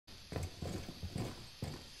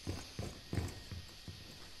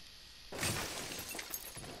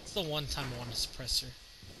It's the one time I want a suppressor.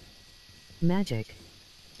 Magic.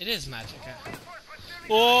 It is magic.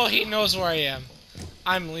 Oh, he knows where I am.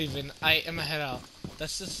 I'm leaving. I am a head out.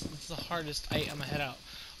 That's the hardest. I am a head out.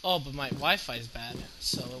 Oh, but my Wi-Fi is bad,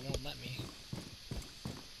 so it won't let me.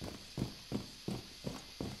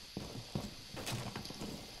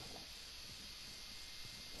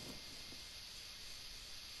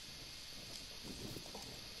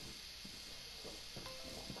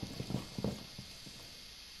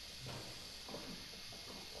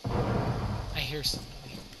 I hear somebody.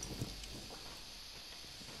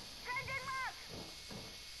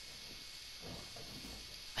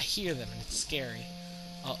 I hear them and it's scary.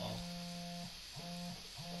 Uh-oh.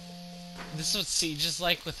 This is what Siege is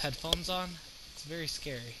like with headphones on. It's very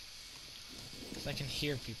scary. Because I can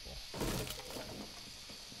hear people.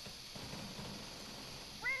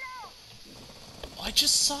 Oh, I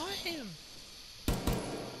just saw him!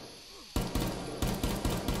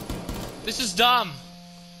 This is dumb!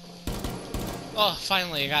 Oh,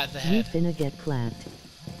 finally I got the You head. finna get clapped.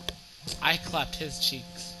 I clapped his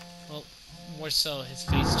cheeks. Well, more so his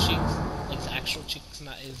face cheeks. Like his actual cheeks,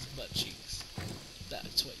 not his butt cheeks.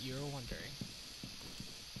 That's what you were wondering.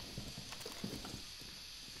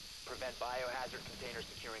 Prevent biohazard container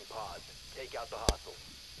securing pods. Take out the hostiles.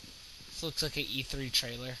 This looks like an E3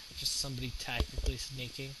 trailer. Just somebody tactically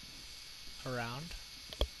sneaking around.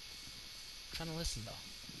 I'm trying to listen though.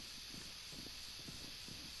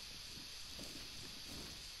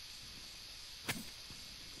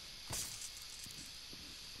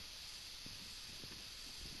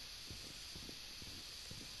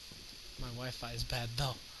 My Wi-Fi is bad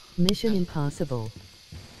though. Mission impossible.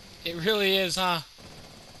 It really is, huh?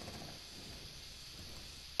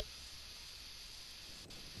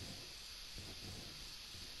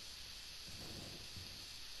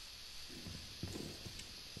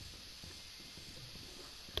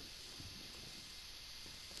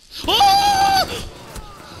 Oh!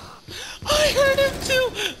 I heard him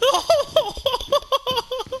too! Oh!